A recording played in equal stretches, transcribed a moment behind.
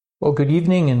Well, good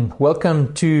evening and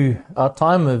welcome to our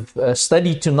time of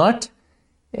study tonight.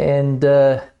 And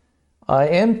I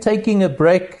am taking a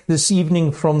break this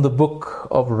evening from the book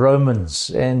of Romans.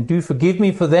 And do forgive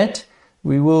me for that.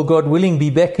 We will, God willing,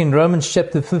 be back in Romans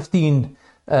chapter 15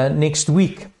 next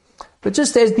week. But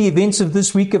just as the events of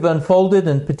this week have unfolded,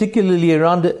 and particularly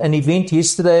around an event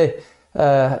yesterday,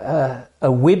 a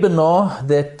webinar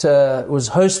that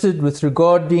was hosted with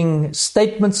regarding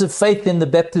statements of faith in the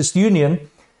Baptist Union,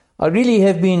 I really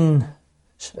have been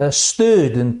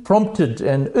stirred and prompted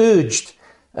and urged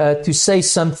to say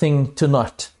something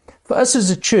tonight. For us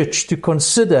as a church to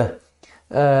consider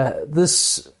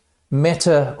this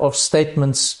matter of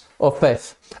statements of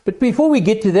faith. But before we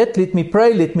get to that, let me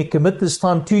pray. Let me commit this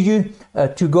time to you,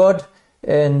 to God,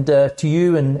 and to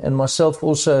you and myself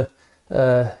also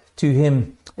to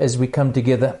Him as we come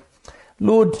together.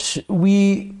 Lord,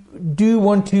 we do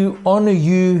want to honor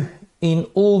you in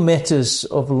all matters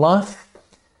of life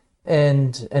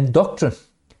and doctrine.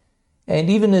 And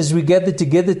even as we gather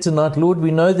together tonight, Lord, we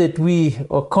know that we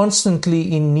are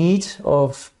constantly in need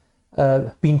of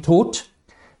being taught.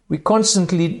 We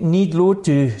constantly need, Lord,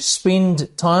 to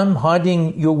spend time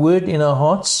hiding your word in our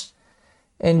hearts.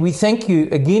 And we thank you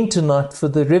again tonight for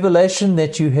the revelation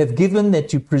that you have given,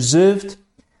 that you preserved,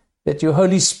 that your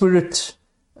Holy Spirit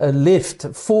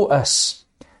left for us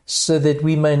so that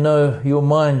we may know your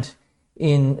mind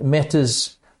in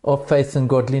matters of faith and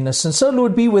godliness. And so,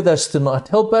 Lord, be with us tonight.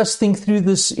 Help us think through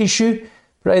this issue.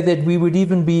 Pray that we would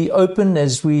even be open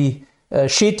as we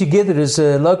share together as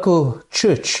a local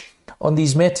church on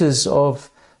these matters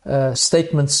of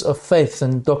statements of faith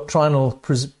and doctrinal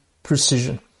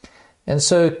precision. And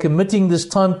so, committing this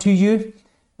time to you,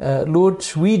 Lord,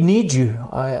 we need you.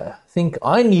 I think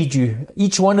I need you.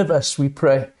 Each one of us, we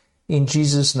pray in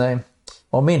Jesus' name.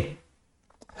 Amen.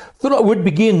 Thought I would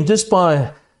begin just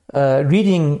by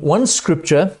reading one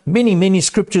scripture. Many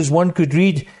scriptures one could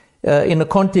read in a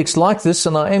context like this,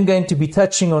 and I am going to be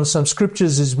touching on some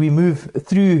scriptures as we move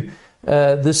through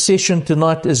this session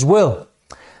tonight as well.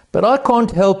 But I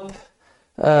can't help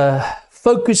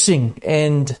focusing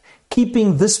and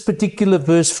keeping this particular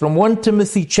verse from 1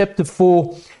 Timothy chapter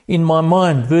 4 in my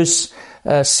mind, verse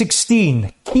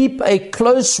 16. Keep a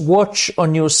close watch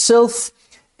on yourself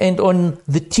and on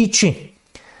the teaching.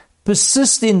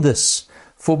 Persist in this,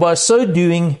 for by so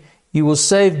doing you will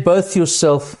save both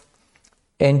yourself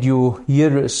and your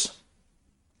hearers.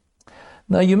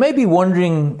 Now you may be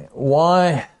wondering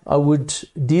why I would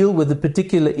deal with a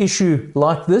particular issue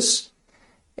like this.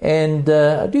 And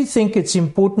I do think it's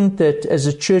important that as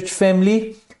a church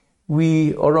family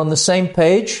we are on the same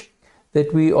page,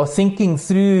 that we are thinking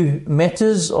through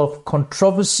matters of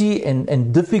controversy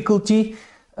and difficulty,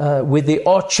 where there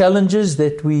are challenges,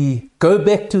 that we go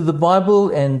back to the Bible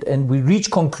and we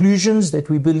reach conclusions that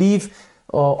we believe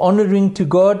are honoring to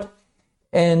God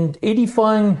and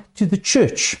edifying to the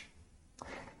church.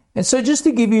 And so just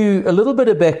to give you a little bit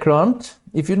of background,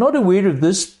 if you're not aware of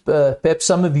this, perhaps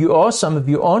some of you are, some of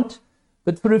you aren't,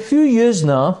 but for a few years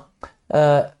now,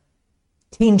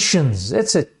 tensions,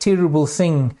 that's a terrible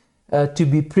thing to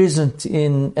be present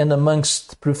in and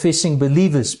amongst professing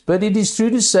believers. But it is true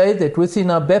to say that within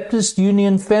our Baptist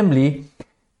Union family,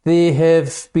 there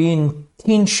have been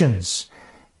tensions.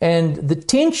 And the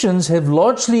tensions have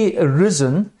largely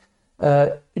arisen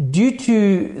due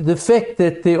to the fact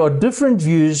that there are different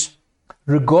views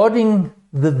regarding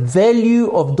the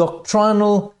value of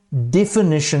doctrinal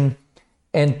definition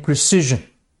and precision.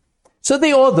 So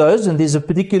there are those, and there's a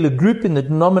particular group in the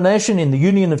denomination, in the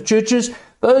Union of Churches,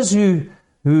 those who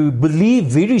believe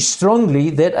very strongly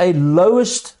that a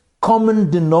lowest common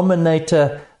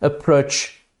denominator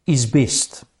approach is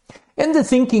best. And the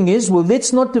thinking is, well,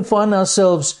 let's not define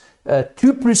ourselves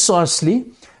too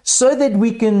precisely so that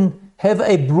we can have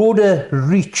a broader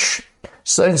reach.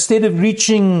 So instead of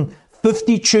reaching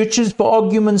 50 churches, for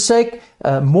argument's sake,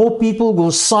 more people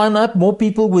will sign up, more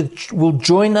people will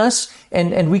join us,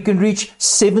 and we can reach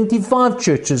 75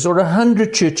 churches or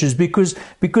 100 churches because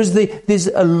there's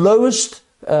a lowest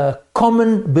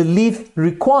common belief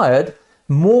required.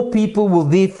 More people will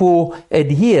therefore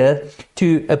adhere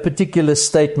to a particular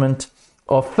statement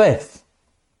of faith.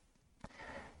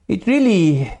 It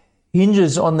really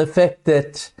hinges on the fact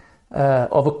that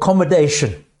of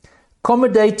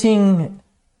accommodating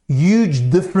huge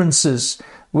differences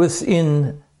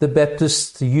within the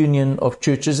Baptist Union of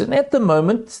Churches. And at the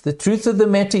moment, the truth of the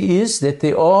matter is that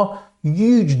there are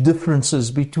huge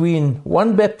differences between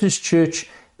one Baptist church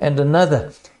and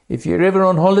another. If you're ever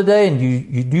on holiday and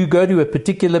you do go to a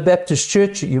particular Baptist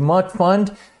church, you might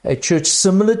find a church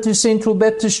similar to Central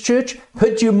Baptist Church,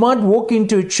 but you might walk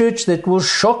into a church that will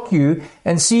shock you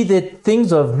and see that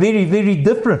things are very, very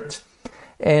different.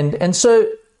 And so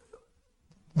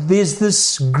there's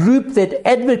this group that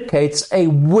advocates a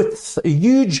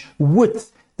huge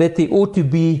width that there ought to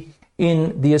be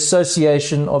in the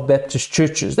Association of Baptist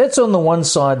Churches. That's on the one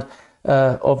side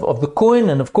of the coin,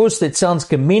 and of course that sounds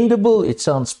commendable, it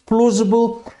sounds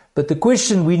plausible, but the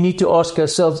question we need to ask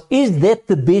ourselves, is that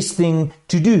the best thing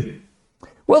to do?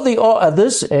 Well, there are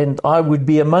others, and I would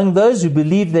be among those who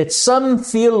believe that some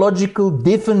theological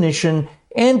definition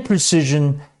and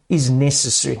precision is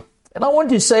necessary. And I want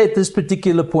to say at this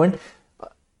particular point,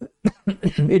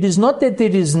 it is not that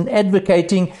there is an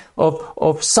advocating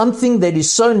of something that is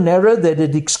so narrow that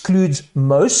it excludes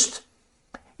most.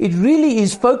 It really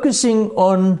is focusing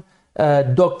on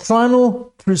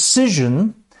doctrinal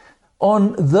precision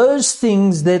on those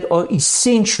things that are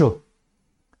essential,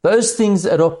 those things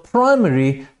that are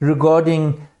primary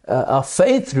regarding our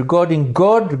faith, regarding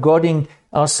God, regarding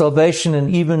our salvation,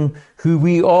 and even who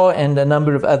we are, and a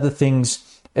number of other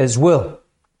things as well.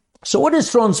 So what has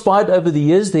transpired over the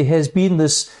years, there has been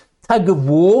this tug of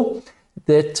war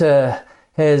that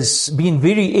has been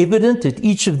very evident at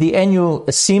each of the annual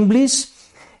assemblies,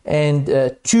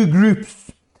 and two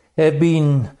groups have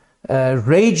been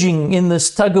raging in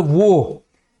this tug of war,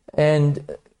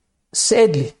 and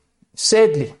sadly,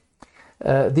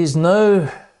 there's no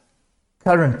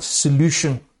current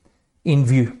solution in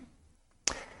view.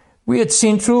 We at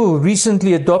Central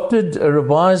recently adopted a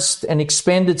revised and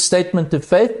expanded statement of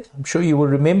faith. I'm sure you will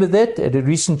remember that at a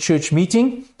recent church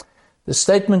meeting. The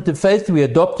statement of faith we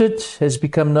adopted has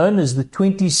become known as the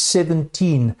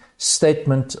 2017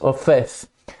 Statement of Faith.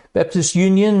 Baptist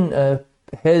Union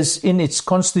has in its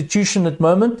constitution at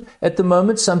the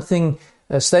moment something,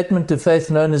 a statement of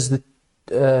faith known as the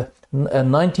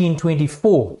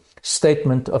 1924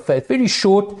 Statement of Faith. Very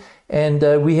short, and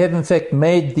we have in fact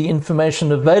made the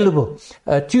information available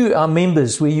to our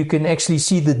members, where you can actually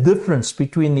see the difference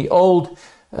between the old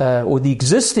or the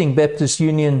existing Baptist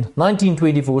Union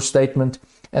 1924 statement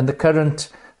and the current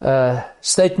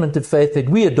Statement of Faith that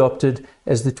we adopted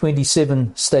as the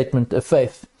 27 Statement of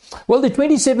Faith. Well, the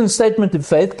 27th Statement of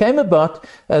Faith came about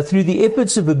through the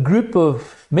efforts of a group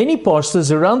of many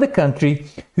pastors around the country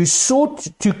who sought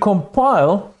to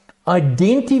compile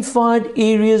identified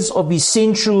areas of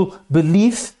essential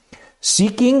belief,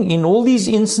 seeking in all these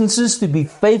instances to be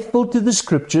faithful to the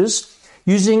Scriptures,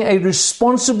 using a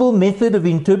responsible method of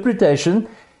interpretation,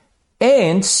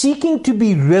 and seeking to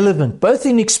be relevant, both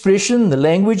in expression, the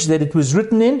language that it was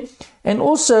written in, and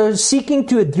also seeking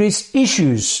to address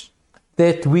issues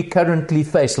that we currently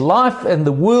face. Life and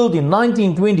the world in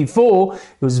 1924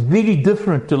 was very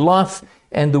different to life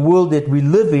and the world that we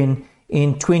live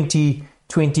in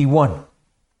 2021.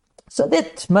 So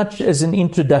that much as an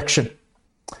introduction.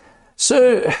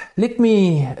 So let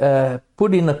me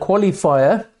put in a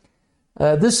qualifier.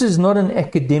 This is not an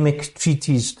academic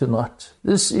treatise tonight.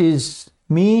 This is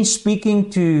me speaking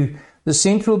to the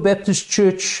Central Baptist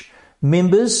Church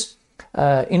members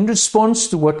in response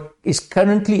to what is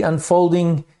currently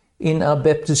unfolding in our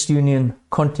Baptist Union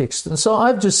context. And so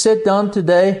I've just sat down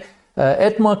today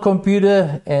at my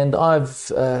computer, and I've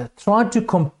tried to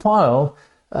compile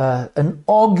an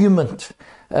argument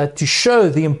to show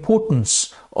the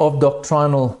importance of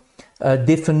doctrinal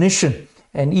definition,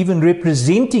 and even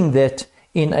representing that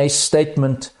in a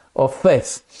statement of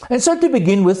faith. And so to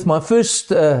begin with, my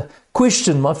first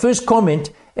question, my first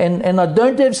comment, and I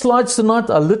don't have slides tonight.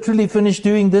 I literally finished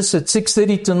doing this at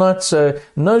 6:30 tonight, so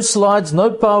no slides,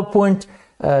 no PowerPoint,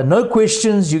 no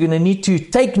questions. You're going to need to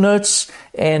take notes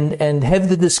and have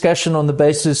the discussion on the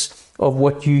basis of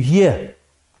what you hear.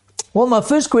 Well, my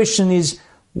first question is,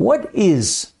 what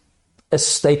is a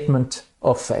statement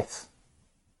of faith?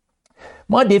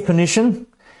 My definition,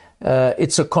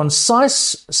 it's a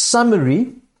concise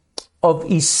summary of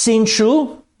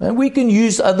essential, and we can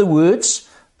use other words,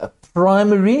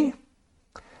 primary,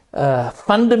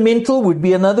 fundamental would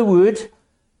be another word,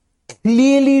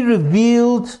 clearly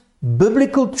revealed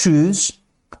biblical truths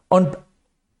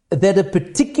that a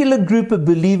particular group of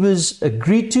believers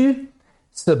agree to,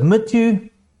 submit to,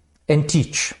 and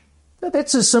teach. Now,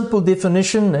 that's a simple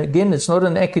definition. Again, it's not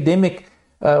an academic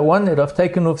one that I've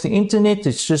taken off the internet.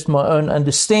 It's just my own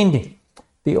understanding.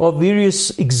 There are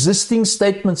various existing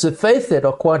statements of faith that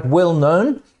are quite well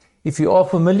known. If you are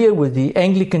familiar with the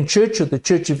Anglican Church or the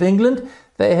Church of England,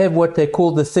 they have what they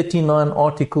call the 39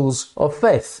 Articles of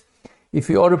Faith. If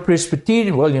you are a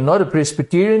Presbyterian, well, you're not a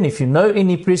Presbyterian. If you know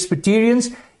any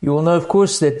Presbyterians, you will know, of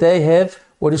course, that they have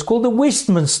what is called the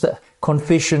Westminster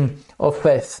Confession of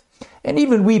Faith. And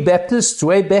even we Baptists,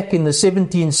 way back in the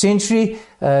 17th century,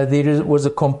 there was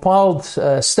a compiled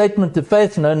statement of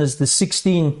faith known as the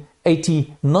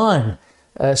 1689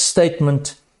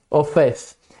 Statement of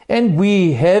Faith. And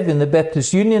we have in the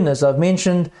Baptist Union, as I've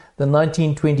mentioned, the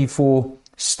 1924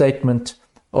 Statement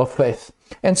of Faith.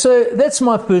 And so that's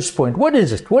my first point. What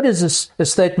is it? What is a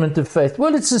statement of faith?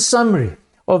 Well, it's a summary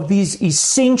of these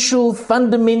essential,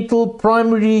 fundamental,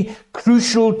 primary,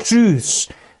 crucial truths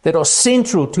that are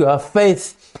central to our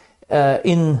faith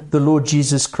in the Lord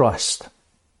Jesus Christ.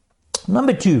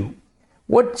 Number two,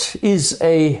 what is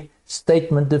a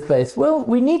statement of faith? Well,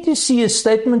 we need to see a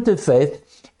statement of faith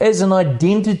as an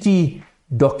identity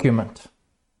document.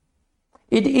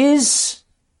 It is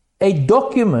a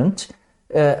document,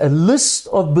 a list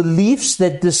of beliefs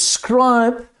that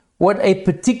describe what a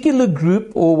particular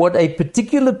group or what a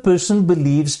particular person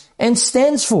believes and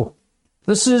stands for.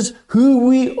 This is who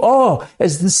we are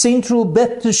as the Central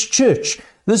Baptist Church.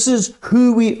 This is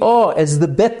who we are as the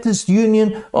Baptist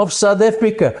Union of South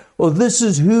Africa. Or this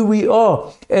is who we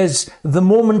are as the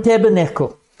Mormon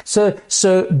Tabernacle.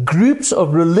 So groups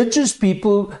of religious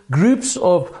people, groups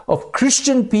of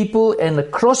Christian people, and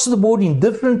across the board in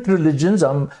different religions,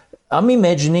 I'm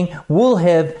imagining, will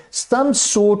have some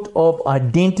sort of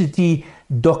identity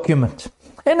document.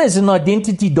 And as an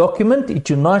identity document, it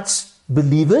unites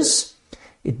believers.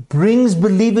 It brings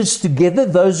believers together,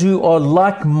 those who are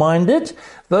like-minded,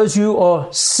 those who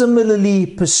are similarly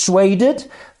persuaded,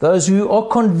 those who are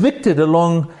convicted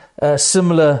along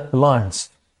similar lines.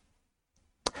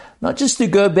 Now, just to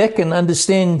go back and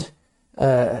understand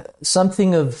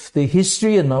something of the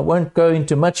history, and I won't go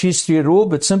into much history at all,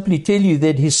 but simply tell you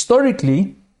that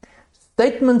historically,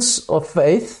 statements of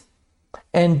faith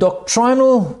and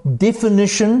doctrinal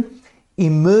definition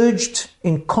emerged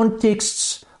in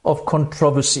contexts of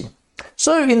controversy.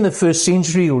 So in the first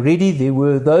century already, there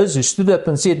were those who stood up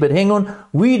and said, but hang on,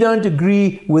 we don't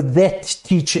agree with that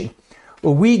teaching,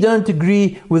 or we don't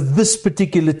agree with this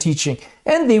particular teaching.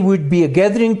 And there would be a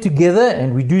gathering together,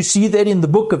 and we do see that in the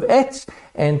book of Acts,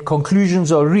 and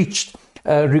conclusions are reached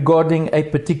regarding a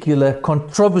particular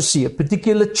controversy, a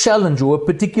particular challenge, or a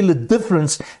particular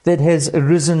difference that has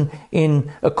arisen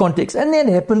in a context. And that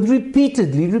happened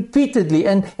repeatedly,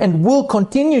 and will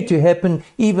continue to happen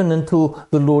even until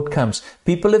the Lord comes.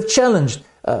 People have challenged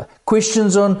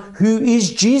questions on who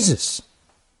is Jesus.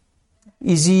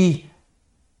 Is he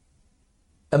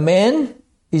a man?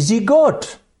 Is he God?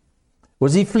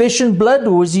 Was he flesh and blood,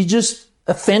 or was he just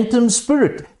a phantom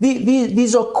spirit?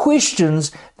 These are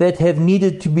questions that have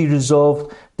needed to be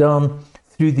resolved down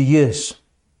through the years.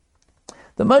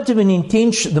 The motive and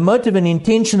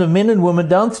intention of men and women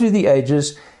down through the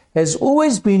ages has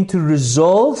always been to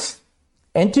resolve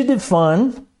and to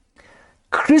define,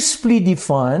 crisply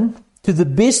define, to the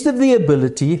best of the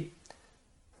ability,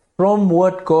 from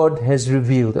what God has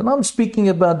revealed. And I'm speaking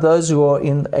about those who are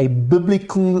in a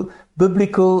biblical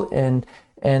and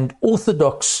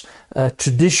orthodox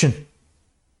tradition.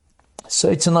 So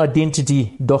it's an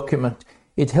identity document.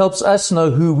 It helps us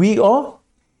know who we are.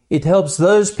 It helps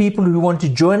those people who want to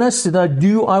join us to know,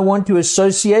 do I want to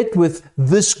associate with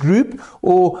this group,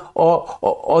 or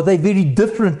are they very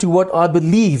different to what I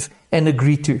believe and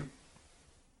agree to?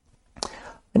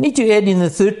 I need to add in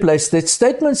the third place that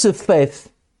statements of faith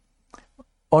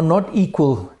are not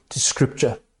equal to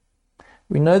Scripture.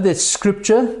 We know that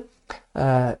Scripture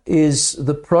is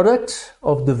the product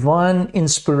of divine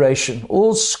inspiration.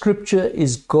 All Scripture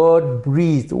is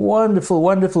God-breathed. Wonderful,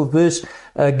 wonderful verse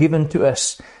given to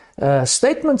us.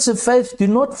 Statements of faith do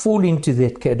not fall into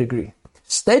that category.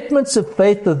 Statements of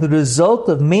faith are the result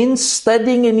of men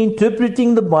studying and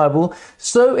interpreting the Bible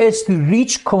so as to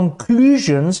reach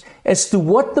conclusions as to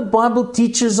what the Bible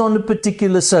teaches on a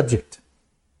particular subject.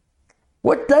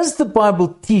 What does the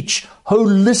Bible teach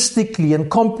holistically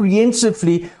and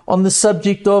comprehensively on the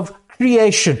subject of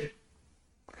creation,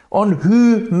 on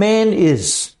who man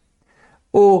is,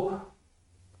 or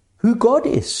who God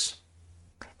is?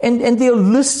 And there are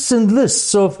lists and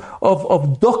lists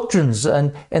of doctrines,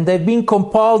 and they've been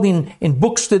compiled in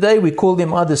books today. We call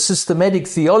them either systematic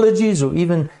theologies, or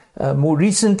even more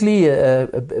recently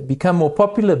become more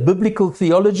popular, biblical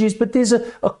theologies. But there's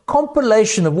a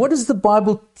compilation of what does the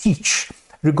Bible teach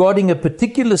regarding a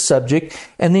particular subject,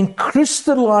 and then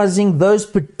crystallizing those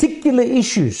particular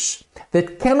issues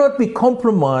that cannot be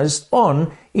compromised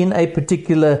on in a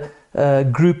particular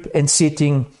group and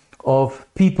setting of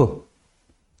people.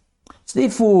 So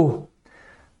therefore,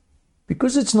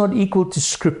 because it's not equal to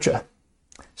Scripture,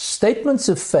 statements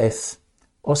of faith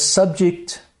are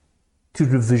subject to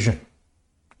revision.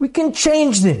 We can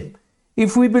change them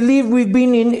if we believe we've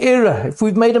been in error, if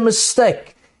we've made a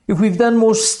mistake, if we've done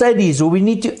more studies, or we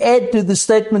need to add to the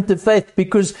statement of faith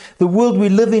because the world we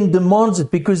live in demands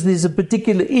it, because there's a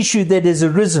particular issue that has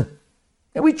arisen.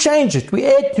 And we change it, we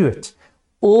add to it.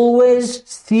 Always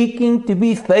seeking to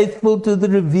be faithful to the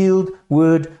revealed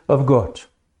Word of God.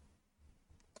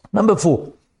 Number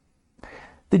 4.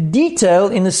 The detail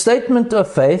in a statement of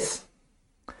faith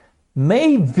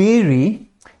may vary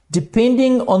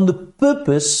depending on the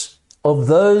purpose of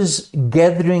those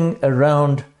gathering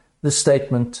around the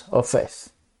statement of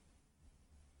faith.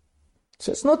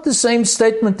 So it's not the same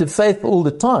statement of faith all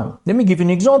the time. Let me give you an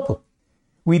example.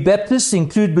 We Baptists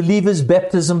include believers'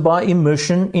 baptism by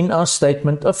immersion in our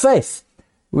statement of faith,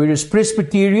 whereas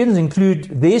Presbyterians include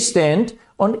their stand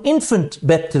on infant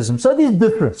baptism. So there's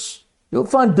difference. You'll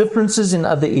find differences in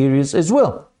other areas as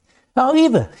well.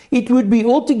 However, it would be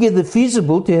altogether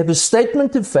feasible to have a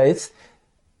statement of faith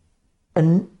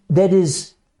that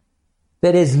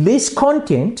has less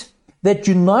content, that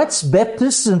unites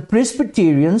Baptists and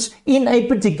Presbyterians in a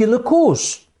particular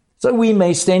cause. So we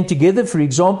may stand together, for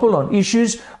example, on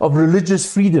issues of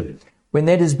religious freedom. When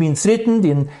that has been threatened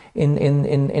in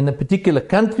a particular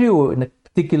country or in a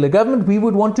particular government, we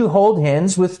would want to hold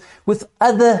hands with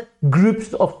other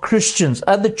groups of Christians,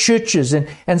 other churches.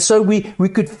 And so we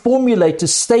could formulate a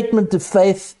statement of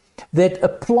faith that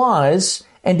applies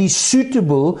and is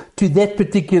suitable to that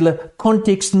particular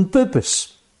context and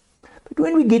purpose. But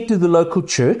when we get to the local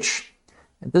church,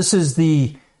 and this is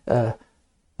the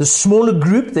smaller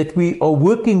group that we are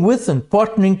working with and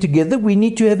partnering together, we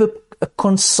need to have a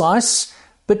concise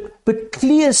but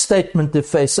clear statement of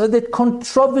faith so that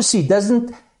controversy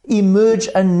doesn't emerge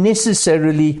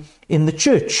unnecessarily in the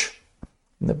church.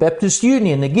 In the Baptist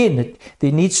Union, again,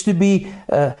 there needs to be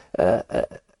a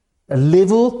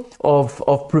level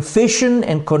of profession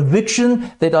and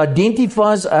conviction that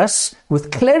identifies us with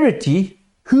clarity.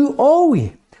 Who are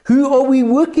we? Who are we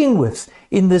working with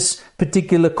in this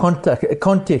particular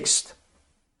context?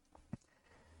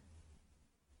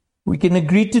 We can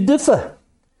agree to differ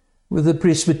with the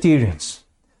Presbyterians,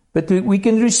 but we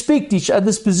can respect each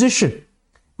other's position.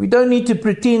 We don't need to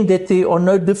pretend that there are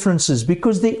no differences,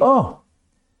 because there are.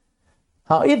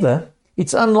 However,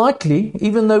 it's unlikely,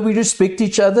 even though we respect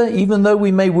each other, even though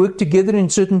we may work together in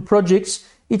certain projects,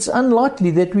 it's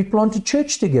unlikely that we plant a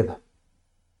church together.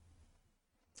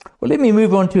 Well, let me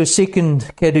move on to a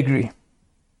second category.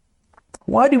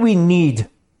 Why do we need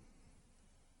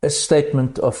a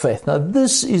statement of faith? Now,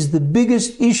 this is the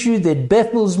biggest issue that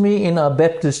baffles me in our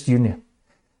Baptist Union.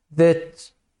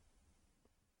 That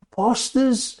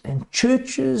pastors and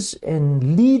churches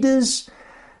and leaders,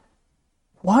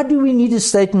 why do we need a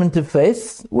statement of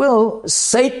faith? Well,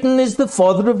 Satan is the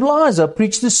father of lies. I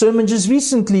preached a sermon just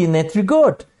recently in that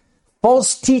regard.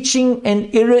 False teaching and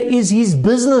error is his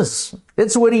business.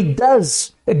 That's what he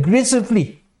does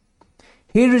aggressively.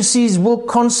 Heresies will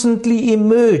constantly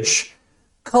emerge.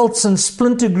 Cults and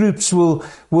splinter groups will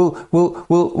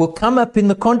come up in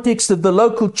the context of the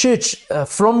local church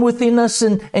from within us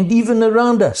and even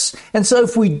around us. And so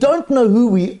if we don't know who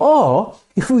we are,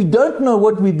 if we don't know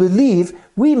what we believe,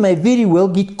 we may very well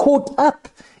get caught up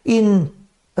in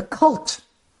a cult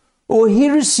or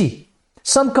heresy,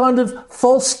 some kind of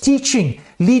false teaching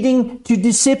leading to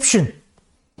deception.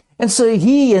 And so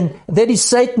he, and that is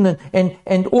Satan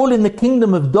and all in the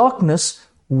kingdom of darkness,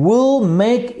 will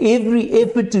make every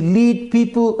effort to lead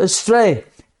people astray.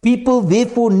 People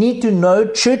therefore need to know,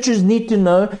 churches need to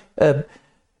know,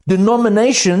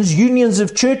 denominations, unions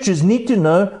of churches need to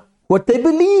know what they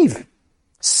believe.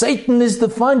 Satan is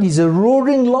defined, he's a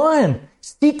roaring lion,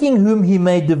 seeking whom he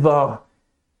may devour.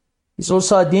 He's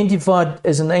also identified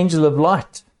as an angel of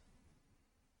light,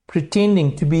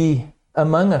 pretending to be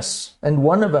among us and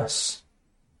one of us,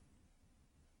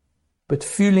 but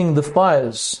fueling the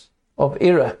fires of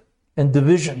error and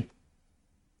division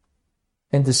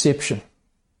and deception.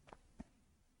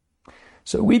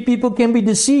 So we people can be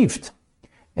deceived,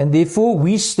 and therefore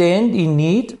we stand in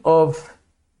need of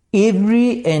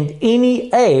every and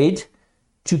any aid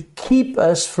to keep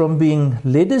us from being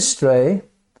led astray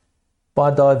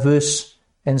by diverse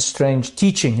and strange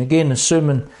teaching. Again, a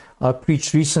sermon I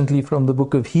preached recently from the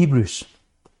book of Hebrews.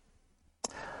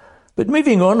 But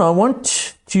moving on, I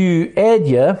want to add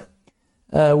here,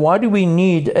 why do we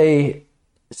need a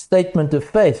statement of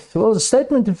faith? Well, the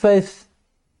statement of faith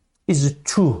is a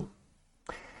tool.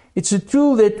 It's a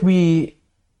tool that we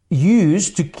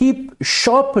use to keep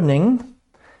sharpening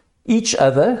each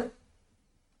other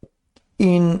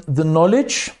in the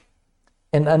knowledge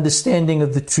and understanding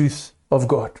of the truth of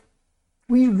God.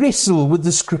 We wrestle with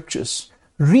the scriptures,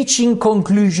 reaching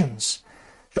conclusions,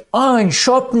 iron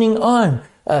sharpening iron,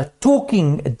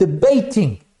 talking,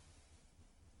 debating.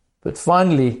 But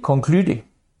finally, concluding,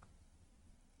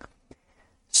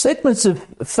 statements of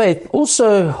faith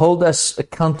also hold us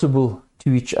accountable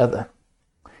to each other.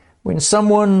 When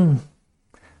someone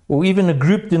or even a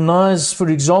group denies, for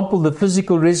example, the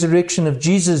physical resurrection of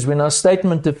Jesus, when our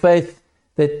statement of faith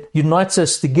that unites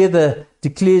us together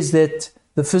declares that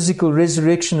the physical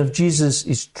resurrection of Jesus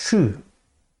is true,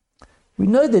 we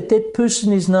know that that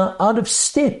person is now out of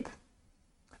step,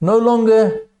 no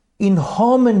longer in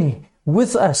harmony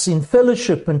with us, in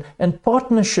fellowship and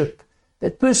partnership.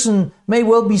 That person may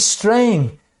well be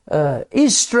straying,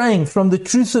 is straying from the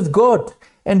truth of God,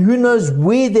 and who knows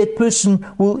where that person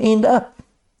will end up,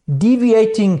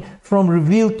 deviating from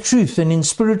revealed truth and in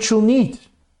spiritual need.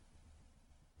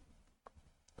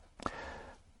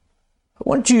 I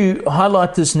want to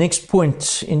highlight this next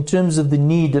point in terms of the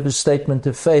need of a statement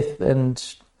of faith, and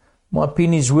my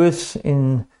penny's worth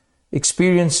in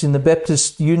experience in the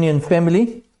Baptist Union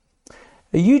family.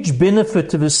 A huge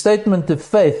benefit of a statement of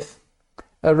faith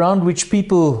around which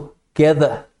people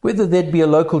gather, whether that be a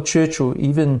local church or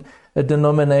even a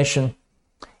denomination,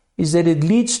 is that it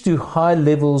leads to high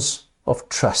levels of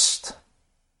trust.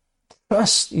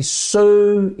 Trust is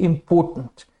so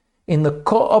important in the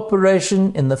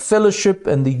cooperation, in the fellowship,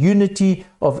 and the unity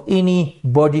of any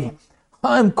body.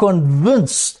 I'm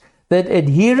convinced that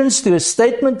adherence to a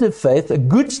statement of faith, a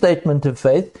good statement of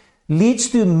faith, leads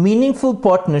to meaningful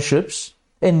partnerships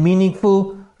and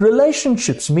meaningful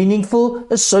relationships, meaningful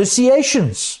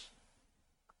associations.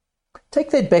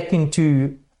 Take that back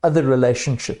into other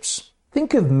relationships.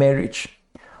 Think of marriage.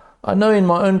 I know in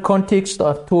my own context,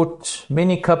 I've taught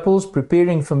many couples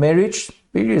preparing for marriage,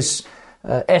 various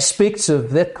aspects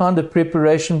of that kind of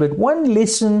preparation, but one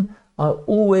lesson I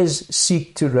always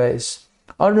seek to raise.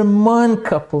 I remind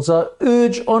couples, I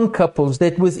urge on couples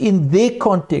that within their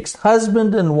context,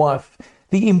 husband and wife,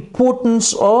 the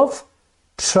importance of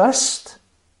trust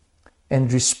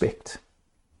and respect.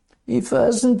 If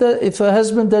a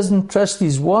husband doesn't trust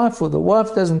his wife, or the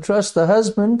wife doesn't trust the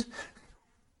husband,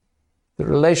 the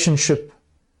relationship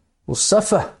will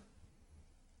suffer.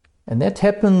 And that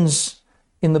happens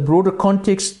in the broader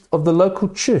context of the local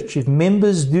church. If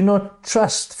members do not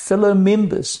trust fellow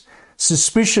members,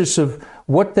 suspicious of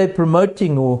what they're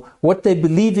promoting or what they're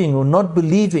believing or not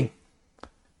believing,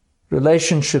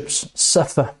 relationships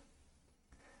suffer.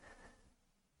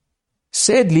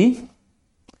 Sadly,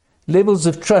 levels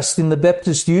of trust in the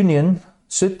Baptist Union,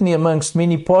 certainly amongst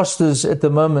many pastors at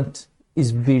the moment, is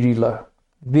very low.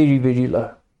 Very, very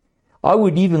low. I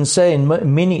would even say in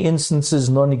many instances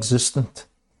non-existent.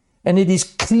 And it is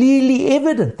clearly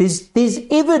evident. There's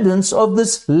evidence of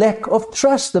this lack of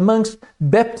trust amongst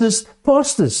Baptist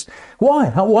pastors. Why?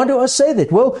 Why do I say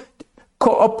that? Well,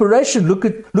 cooperation,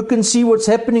 look and see what's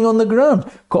happening on the ground.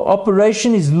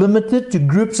 Cooperation is limited to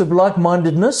groups of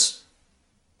like-mindedness,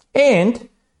 and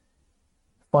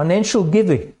financial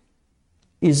giving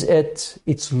is at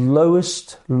its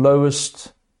lowest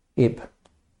ebb.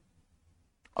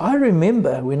 I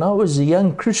remember when I was a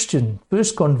young Christian,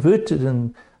 first converted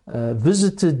and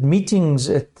visited meetings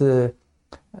at the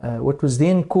what was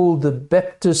then called the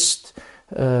Baptist,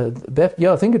 I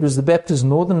think it was the Baptist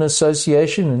Northern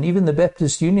Association and even the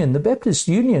Baptist Union. The Baptist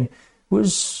Union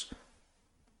was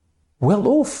well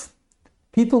off.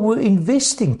 People were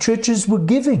investing, churches were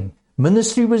giving,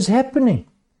 ministry was happening.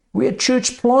 We had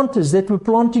church planters that were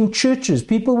planting churches.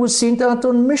 People were sent out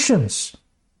on missions.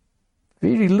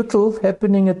 Very little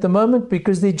happening at the moment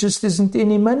because there just isn't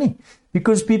any money.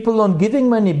 Because people aren't giving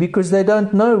money because they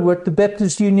don't know what the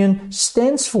Baptist Union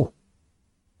stands for.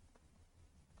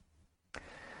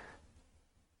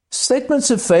 Statements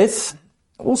of faith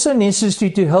also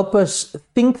necessary to help us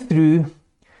think through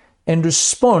and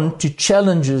respond to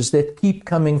challenges that keep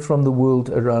coming from the world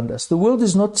around us. The world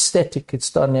is not static,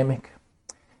 it's dynamic.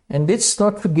 And let's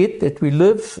not forget that we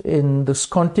live in this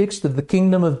context of the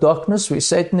kingdom of darkness where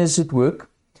Satan is at work.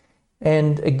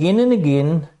 And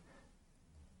again,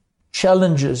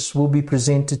 challenges will be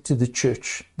presented to the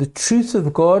church. The truth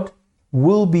of God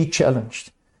will be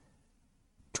challenged.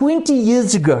 20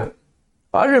 years ago,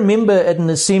 I remember at an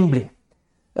assembly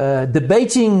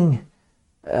debating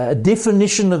a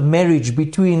definition of marriage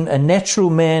between a natural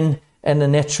man and a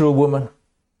natural woman.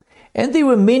 And there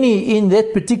were many in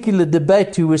that particular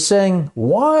debate who were saying,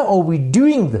 why are we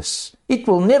doing this? It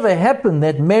will never happen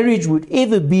that marriage would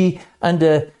ever be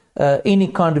under any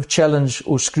kind of challenge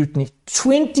or scrutiny.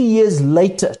 20 years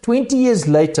later,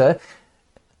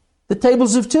 the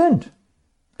tables have turned.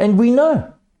 And we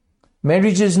know.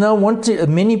 Marriage is now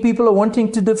many people are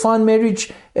wanting to define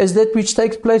marriage as that which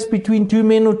takes place between two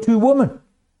men or two women.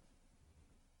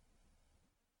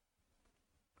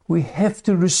 We have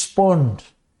to respond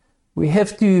We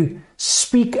have to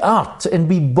speak out and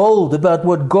be bold about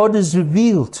what God has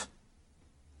revealed.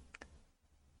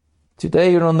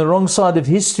 Today you're on the wrong side of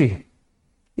history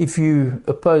if you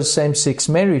oppose same-sex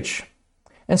marriage.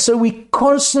 And so we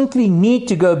constantly need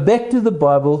to go back to the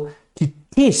Bible to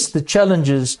test the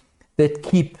challenges that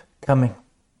keep coming.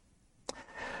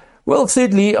 Well,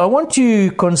 thirdly, I want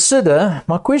to consider,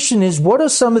 my question is, what are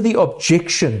some of the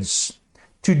objections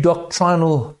to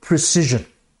doctrinal precision?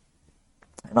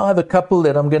 And I have a couple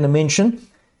that I'm going to mention.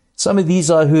 Some of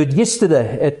these I heard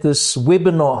yesterday at this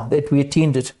webinar that we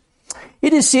attended.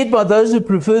 It is said by those who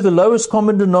prefer the lowest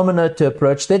common denominator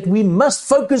approach that we must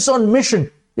focus on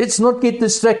mission. Let's not get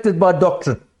distracted by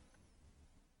doctrine.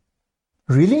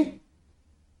 Really?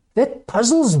 That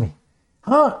puzzles me.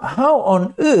 How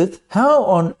on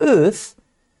earth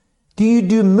do you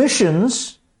do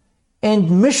missions,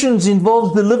 and missions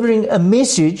involves delivering a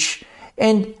message,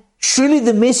 and surely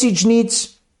the message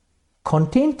needs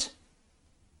content?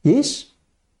 Yes?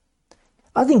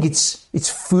 I think it's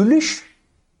foolish,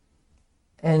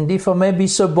 and if I may be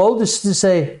so bold as to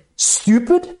say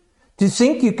stupid, to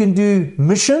think you can do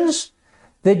missions,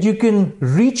 that you can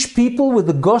reach people with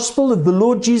the gospel of the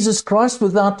Lord Jesus Christ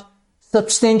without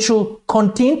substantial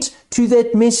content to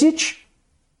that message.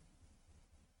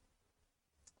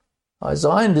 As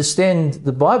I understand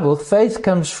the Bible, faith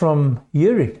comes from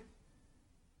hearing,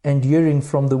 and hearing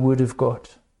from the Word of God.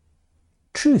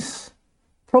 Truth,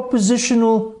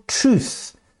 propositional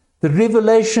truth, the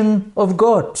revelation of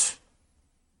God.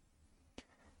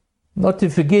 Not to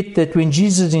forget that when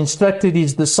Jesus instructed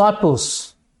his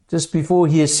disciples just before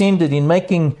he ascended in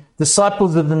making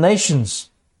disciples of the nations,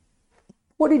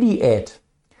 what did he add?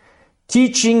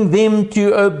 Teaching them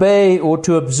to obey or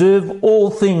to observe all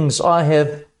things I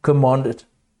have commanded.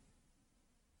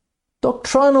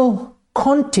 Doctrinal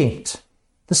content,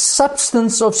 the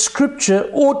substance of Scripture,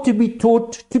 ought to be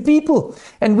taught to people.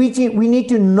 And we need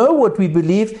to know what we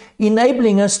believe,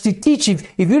 enabling us to teach. If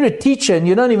you're a teacher and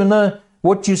you don't even know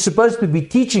what you're supposed to be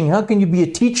teaching, how can you be a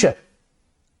teacher?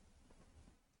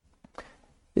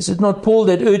 Is it not Paul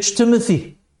that urged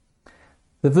Timothy?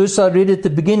 The verse I read at the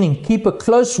beginning, keep a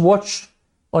close watch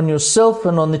on yourself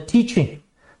and on the teaching.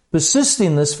 Persist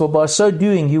in this, for by so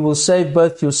doing you will save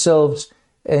both yourselves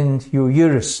and your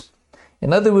hearers.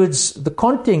 In other words, the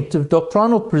content of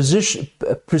doctrinal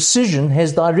precision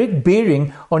has direct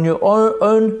bearing on your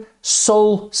own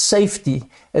soul safety,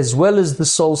 as well as the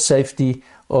soul safety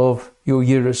of your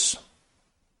hearers.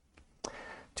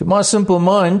 To my simple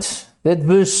mind, that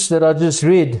verse that I just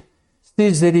read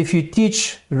says that if you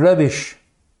teach rubbish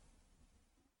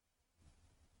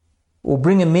or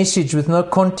bring a message with no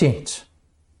content,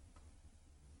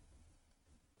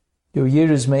 your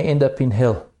hearers may end up in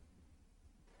hell.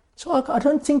 So I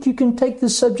don't think you can take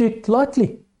this subject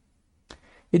lightly.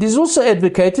 It is also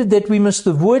advocated that we must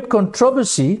avoid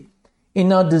controversy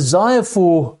in our desire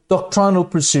for doctrinal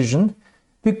precision,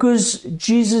 because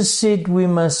Jesus said we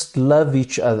must love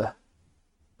each other.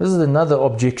 This is another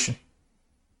objection.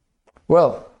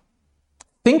 Well,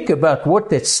 think about what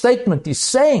that statement is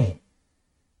saying.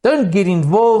 Don't get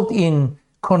involved in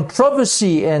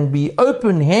controversy and be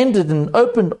open-handed and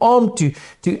open-armed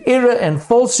to error and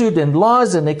falsehood and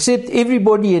lies and accept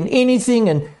everybody and anything.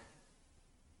 And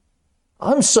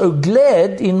I'm so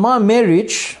glad in my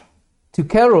marriage to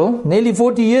Carol, nearly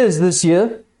 40 years this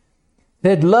year,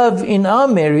 that love in our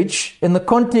marriage in the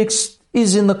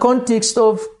context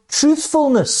of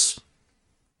truthfulness.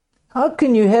 How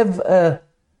can you have a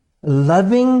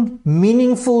loving,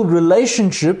 meaningful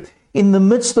relationship in the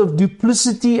midst of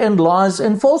duplicity and lies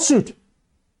and falsehood?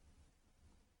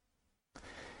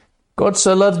 God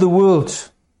so loved the world.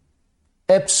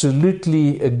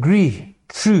 Absolutely agree.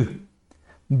 True.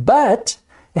 But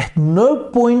at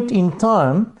no point in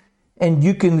time, and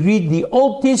you can read the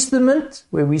Old Testament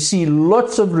where we see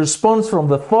lots of response from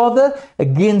the Father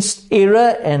against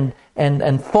error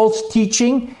and false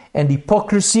teaching and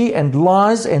hypocrisy and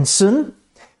lies and sin.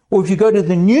 Or if you go to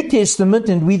the New Testament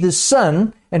and we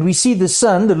see the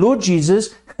Son, the Lord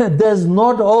Jesus, does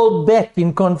not hold back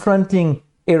in confronting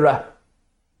error.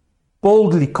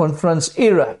 Boldly confronts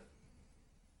error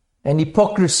and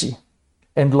hypocrisy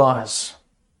and lies.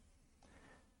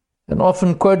 An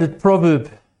often quoted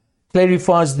proverb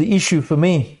clarifies the issue for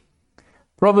me.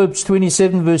 Proverbs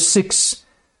 27 verse 6,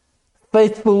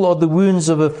 faithful are the wounds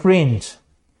of a friend,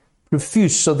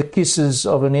 profuse are the kisses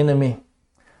of an enemy.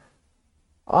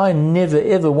 I never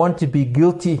ever want to be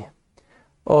guilty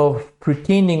of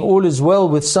pretending all is well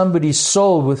with somebody's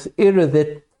soul with error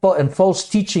and false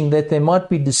teaching that they might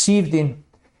be deceived in,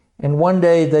 and one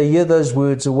day they hear those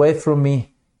words, away from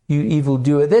me, you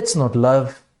evildoer. That's not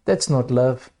love. That's not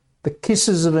love. The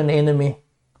kisses of an enemy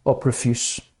are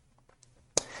profuse.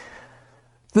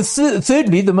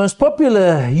 Thirdly, the most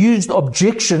popular used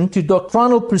objection to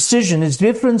doctrinal precision is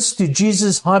reference to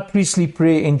Jesus' high priestly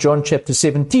prayer in John chapter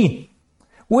 17,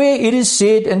 where it is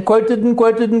said and quoted and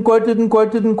quoted and quoted and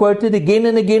quoted and quoted again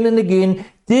and again and again,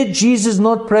 did Jesus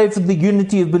not pray for the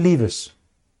unity of believers?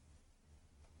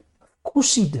 Of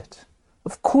course he did.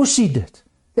 Of course he did.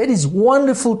 That is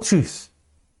wonderful truth.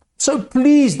 So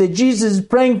pleased that Jesus is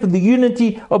praying for the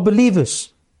unity of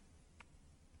believers.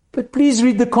 But please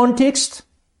read the context.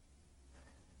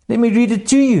 Let me read it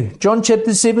to you. John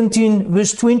chapter 17,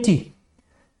 verse 20.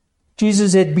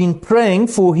 Jesus had been praying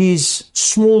for his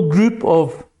small group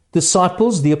of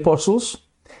disciples, the apostles.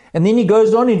 And then he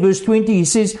goes on in verse 20, he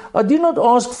says, I do not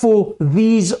ask for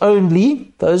these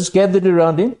only, those gathered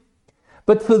around him,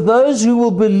 but for those who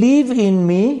will believe in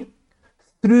me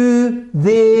through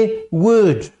their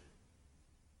word.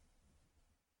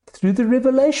 Through the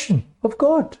revelation of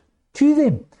God to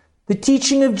them. The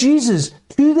teaching of Jesus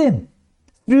to them.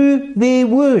 Through their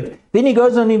word. Then he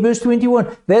goes on in verse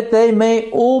 21, that they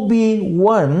may all be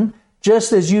one,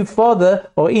 just as you, Father,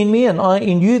 are in me and I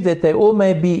in you, that they all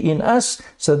may be in us,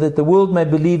 so that the world may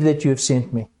believe that you have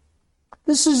sent me.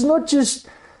 This is not just,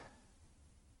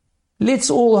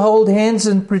 let's all hold hands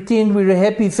and pretend we're a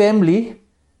happy family,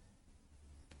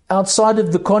 outside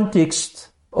of the context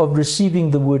of receiving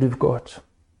the word of God.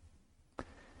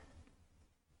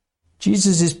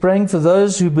 Jesus is praying for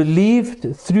those who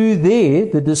believed through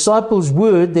the disciples'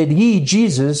 word that he,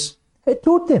 Jesus, had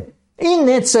taught them. In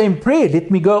that same prayer,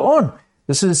 let me go on.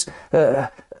 This is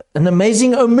an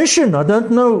amazing omission. I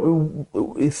don't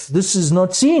know if this is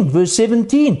not seen. Verse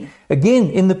 17,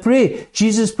 again in the prayer,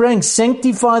 Jesus praying,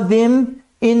 sanctify them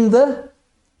in the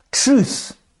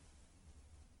truth.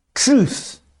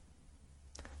 Truth.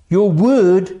 Your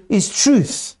word is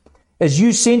truth. As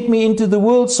you sent me into the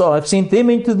world, so I've sent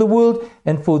them into the world,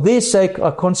 and for their sake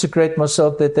I consecrate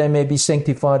myself that they may be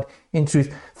sanctified in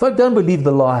truth. Folk don't believe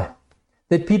the lie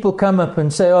that people come up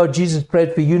and say, oh, Jesus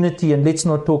prayed for unity and let's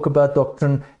not talk about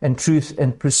doctrine and truth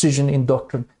and precision in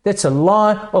doctrine. That's a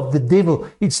lie of the devil.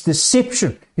 It's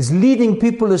deception. It's leading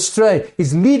people astray.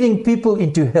 It's leading people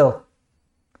into hell.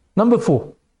 Number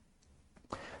 4,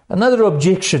 another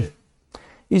objection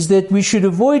is that we should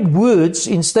avoid words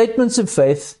in statements of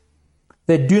faith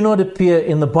that do not appear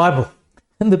in the Bible.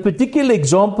 And the particular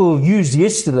example used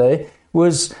yesterday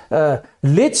was,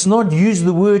 let's not use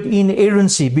the word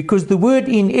inerrancy, because the word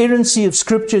inerrancy of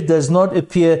Scripture does not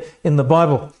appear in the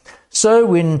Bible. So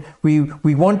when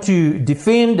we want to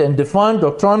defend and define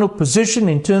doctrinal position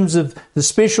in terms of the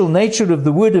special nature of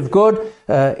the Word of God,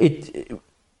 it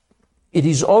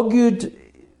is argued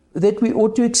that we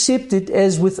ought to accept it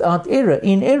as without error,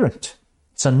 inerrant.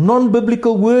 It's a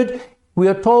non-biblical word, we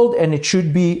are told, and it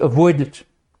should be avoided.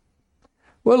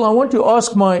 Well, I want to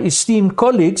ask my esteemed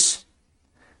colleagues,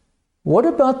 what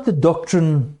about the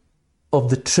doctrine of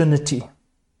the Trinity?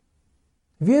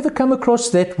 Have you ever come across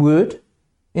that word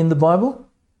in the Bible?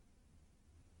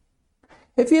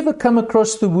 Have you ever come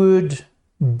across the word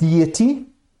deity,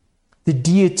 the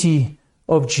deity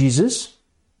of Jesus?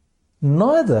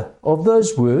 Neither of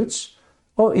those words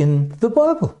are in the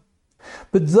Bible.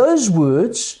 But those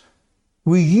words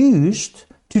were used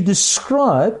to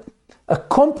describe a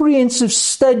comprehensive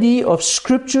study of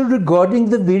Scripture regarding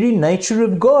the very nature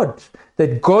of God.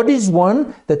 That God is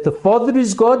one, that the Father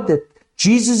is God, that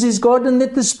Jesus is God, and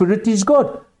that the Spirit is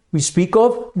God. We speak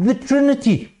of the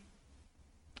Trinity.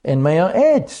 And may I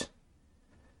add,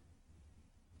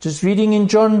 just reading in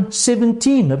John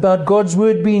 17 about God's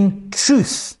word being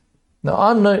truth. Now,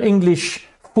 I'm no English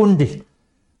fundi.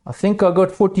 I think I got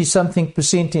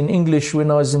 40-something% in English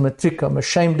when I was in matric. I'm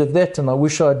ashamed of that, and I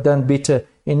wish I had done better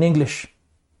in English.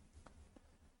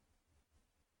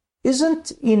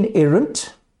 Isn't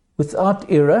inerrant, without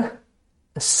error,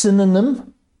 a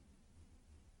synonym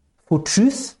for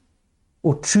truth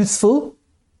or truthful?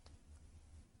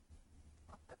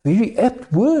 A very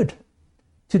apt word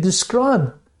to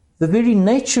describe the very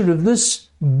nature of this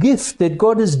gift that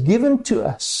God has given to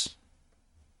us,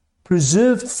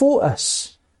 preserved for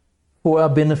us, for our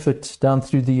benefit down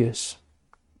through the years.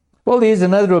 Well, there's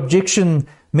another objection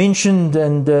mentioned,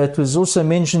 and it was also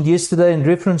mentioned yesterday in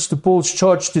reference to Paul's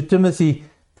charge to Timothy,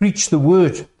 preach the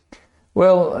word.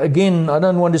 Well, again, I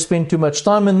don't want to spend too much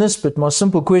time on this, but my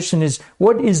simple question is,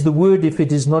 what is the word if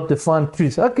it is not defined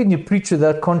truth? How can you preach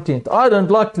without content? I don't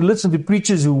like to listen to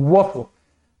preachers who waffle.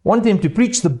 I want them to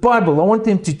preach the Bible. I want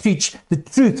them to teach the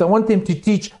truth. I want them to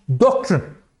teach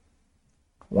doctrine.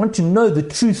 I want to know the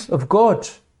truth of God,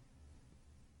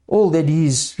 all that He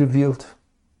has revealed.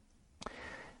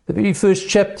 The very first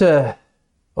chapter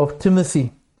of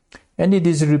Timothy, and it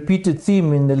is a repeated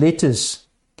theme in the letters.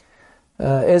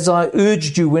 As I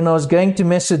urged you when I was going to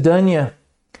Macedonia,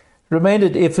 remain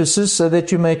at Ephesus so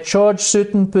that you may charge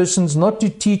certain persons not to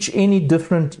teach any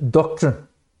different doctrine.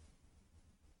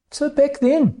 So back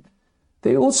then,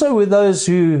 there also were those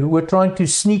who were trying to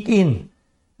sneak in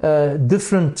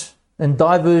different and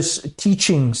diverse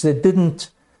teachings that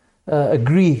didn't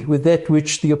agree with that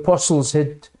which the apostles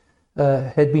had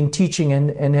been teaching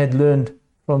and had learned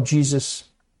from Jesus.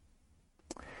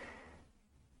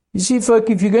 You see, folk,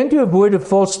 if you're going to avoid a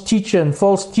false teacher and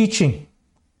false teaching,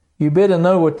 you better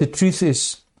know what the truth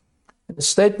is. And the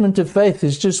statement of faith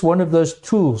is just one of those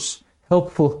tools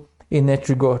helpful in that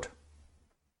regard.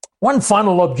 One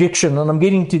final objection, and I'm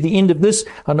getting to the end of this.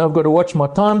 I know I've got to watch my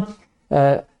time.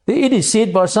 It is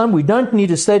said by some, we don't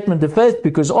need a statement of faith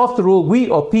because after all, we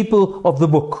are people of the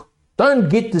book. Don't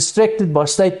get distracted by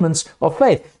statements of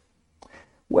faith.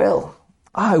 Well,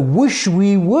 I wish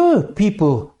we were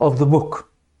people of the book.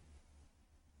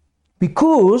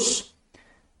 Because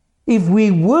if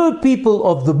we were people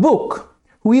of the book,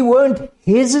 we won't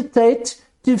hesitate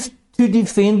to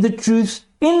defend the truth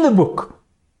in the book.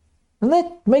 And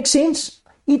that makes sense.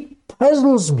 It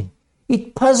puzzles me.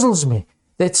 It puzzles me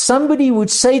that somebody would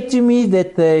say to me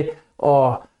that they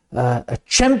are a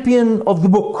champion of the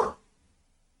book,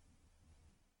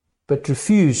 but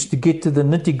refuse to get to the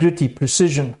nitty-gritty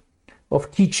precision of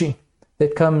teaching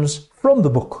that comes from the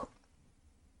book.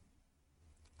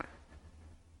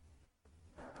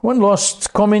 One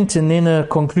last comment and then a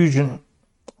conclusion.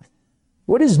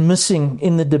 What is missing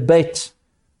in the debate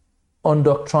on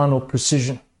doctrinal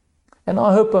precision? And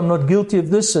I hope I'm not guilty of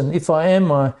this, and if I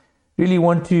am, I really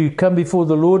want to come before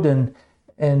the Lord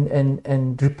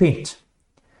and repent.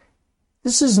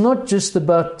 This is not just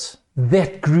about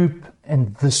that group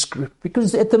and this group,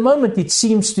 because at the moment it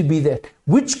seems to be that.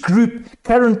 Which group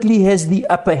currently has the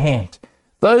upper hand?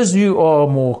 Those who are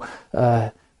more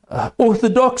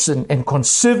orthodox and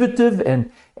conservative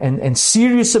and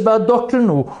serious about doctrine,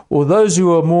 or those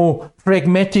who are more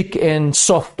pragmatic and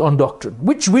soft on doctrine?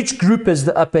 Which group has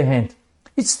the upper hand?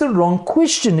 It's the wrong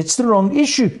question. It's the wrong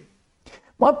issue.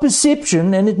 My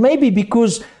perception, and it may be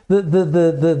because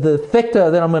the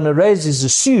factor that I'm going to raise is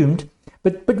assumed,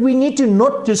 but we need to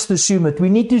not just assume it. We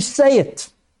need to say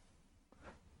it.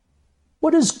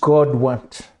 What does God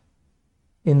want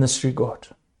in this regard?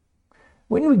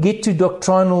 When we get to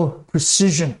doctrinal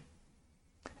precision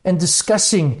and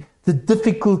discussing the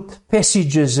difficult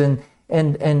passages and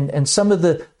some of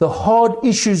the hard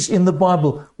issues in the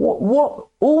Bible, what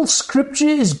all Scripture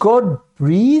is God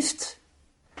breathed?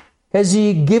 Has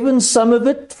He given some of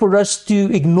it for us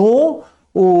to ignore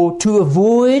or to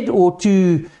avoid or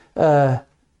to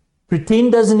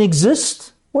pretend doesn't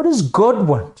exist? What does God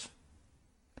want?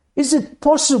 Is it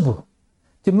possible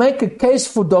to make a case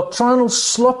for doctrinal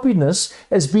sloppiness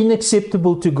as being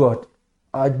acceptable to God?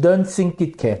 I don't think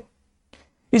it can.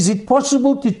 Is it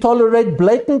possible to tolerate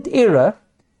blatant error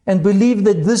and believe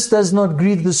that this does not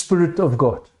grieve the Spirit of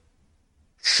God?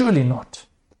 Surely not.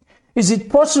 Is it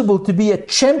possible to be a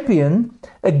champion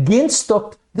against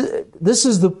this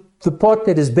is the part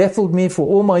that has baffled me for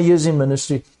all my years in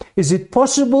ministry. Is it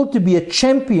possible to be a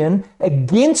champion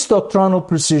against doctrinal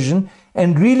precision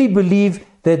and really believe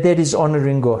that is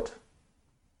honoring God?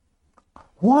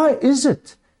 Why is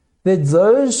it that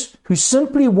those who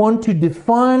simply want to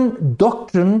define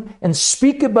doctrine and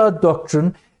speak about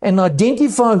doctrine and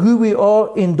identify who we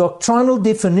are in doctrinal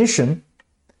definition,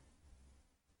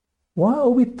 why are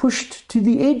we pushed to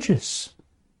the edges?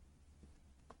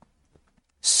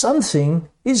 Something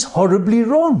is horribly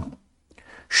wrong.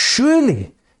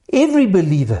 Surely every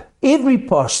believer, every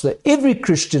pastor, every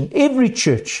Christian, every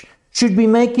church should be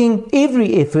making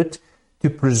every effort to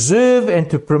preserve and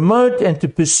to promote and to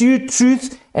pursue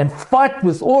truth and fight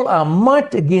with all our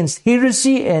might against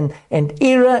heresy and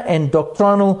error and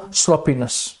doctrinal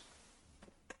sloppiness.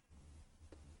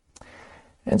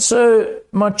 And so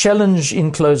my challenge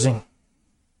in closing,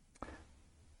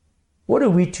 what are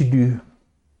we to do?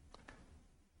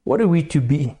 What are we to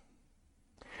be?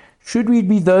 Should we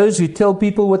be those who tell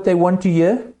people what they want to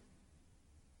hear?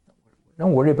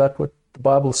 Don't worry about what the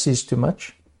Bible says too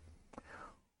much.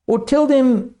 Or tell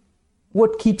them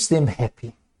what keeps them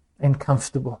happy and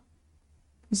comfortable.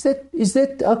 Is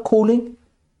that our calling?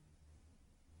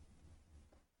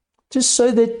 Just so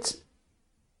that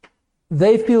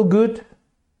they feel good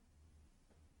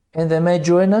and they may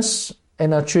join us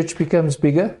and our church becomes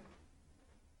bigger?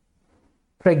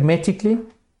 Pragmatically,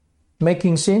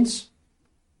 making sense?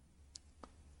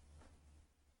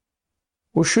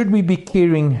 Or should we be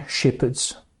caring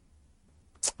shepherds?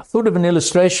 I thought of an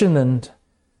illustration, and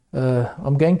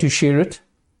I'm going to share it.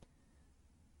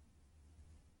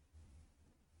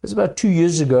 It was about 2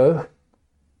 years ago.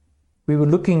 We were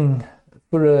looking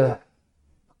for a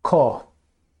car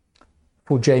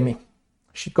for Jamie.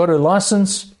 She got her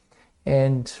license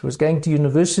and was going to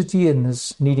university and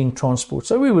is needing transport.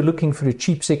 So we were looking for a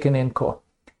cheap second-hand car.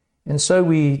 And so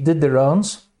we did the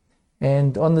rounds.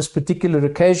 And on this particular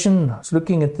occasion, I was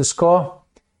looking at this car,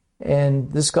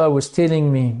 and this guy was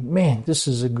telling me, man, this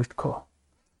is a good car.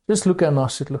 Just look how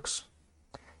nice it looks.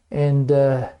 And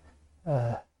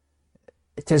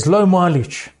it has low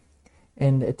mileage.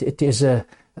 And it is the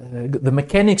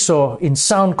mechanics are in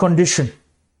sound condition.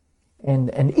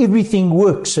 And everything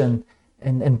works. And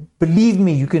believe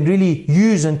me, you can really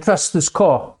use and trust this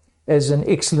car as an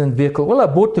excellent vehicle. Well, I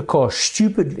bought the car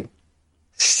stupidly.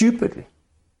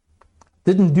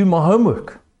 Didn't do my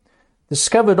homework.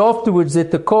 Discovered afterwards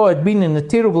that the car had been in a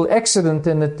terrible accident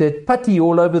and it had putty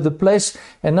all over the place.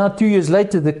 And now 2 years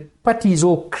later, the putty is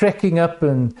all cracking up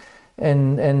and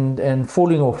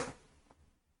falling off.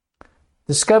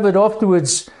 Discovered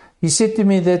afterwards, he said to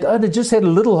me that they just had a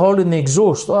little hole in the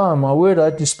exhaust. Oh, my word, I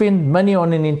had to spend money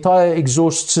on an entire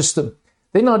exhaust system.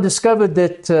 Then I discovered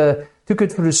that, took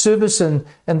it for a service and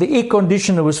the air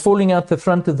conditioner was falling out the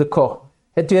front of the car.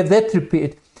 Had to have that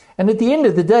repaired. And at the end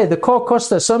of the day, the car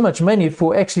cost us so much money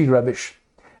for actually rubbish.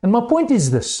 And my point is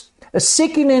this. A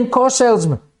second-hand car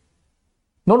salesman,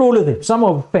 not all of them, some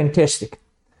are fantastic,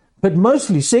 but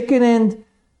mostly second-hand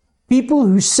people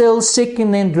who sell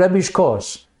second-hand rubbish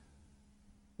cars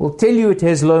will tell you it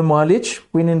has low mileage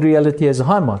when in reality it has a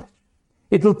high mileage.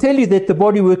 It will tell you that the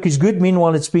bodywork is good,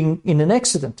 meanwhile it's been in an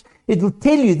accident. It will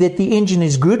tell you that the engine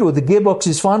is good or the gearbox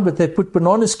is fine, but they put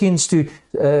banana skins to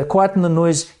quieten the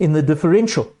noise in the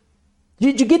differential.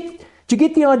 Did you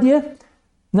get the idea?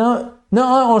 Now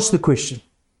I ask the question.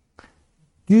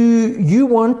 Do you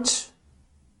want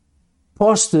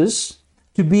pastors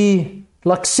to be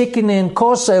like second-hand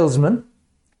car salesmen,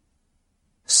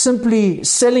 simply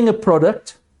selling a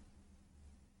product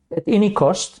at any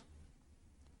cost?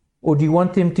 Or do you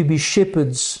want them to be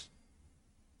shepherds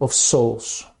of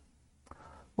souls?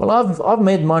 Well, I've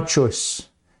made my choice.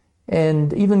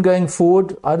 And even going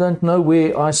forward, I don't know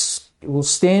where I will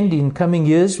stand in coming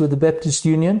years with the Baptist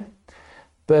Union.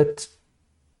 But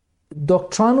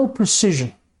doctrinal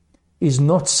precision is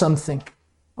not something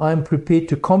I am prepared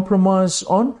to compromise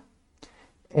on,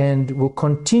 and will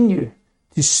continue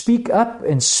to speak up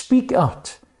and speak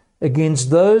out against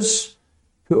those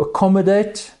who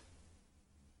accommodate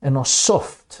and are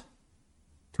soft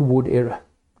toward error.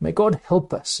 May God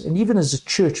help us, and even as a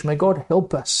church, may God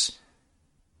help us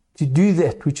to do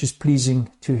that which is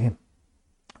pleasing to Him.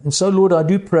 And so, Lord, I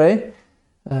do pray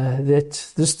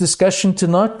that this discussion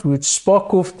tonight would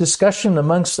spark off discussion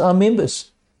amongst our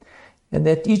members, and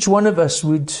that each one of us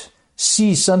would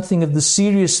see something of the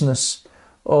seriousness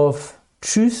of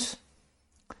truth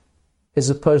as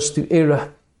opposed to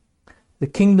error, the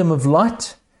kingdom of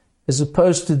light as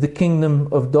opposed to the kingdom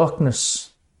of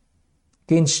darkness,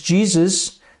 against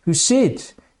Jesus, who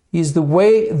said He is the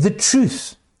way, the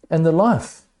truth, and the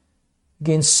life,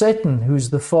 against Satan, who is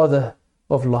the father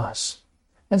of lies.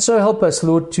 And so help us,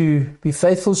 Lord, to be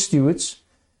faithful stewards,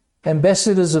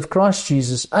 ambassadors of Christ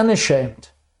Jesus, unashamed,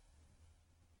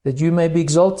 that You may be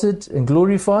exalted and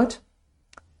glorified,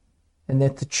 and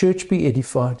that the church be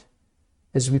edified.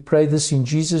 As we pray this in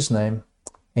Jesus' name,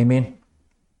 amen.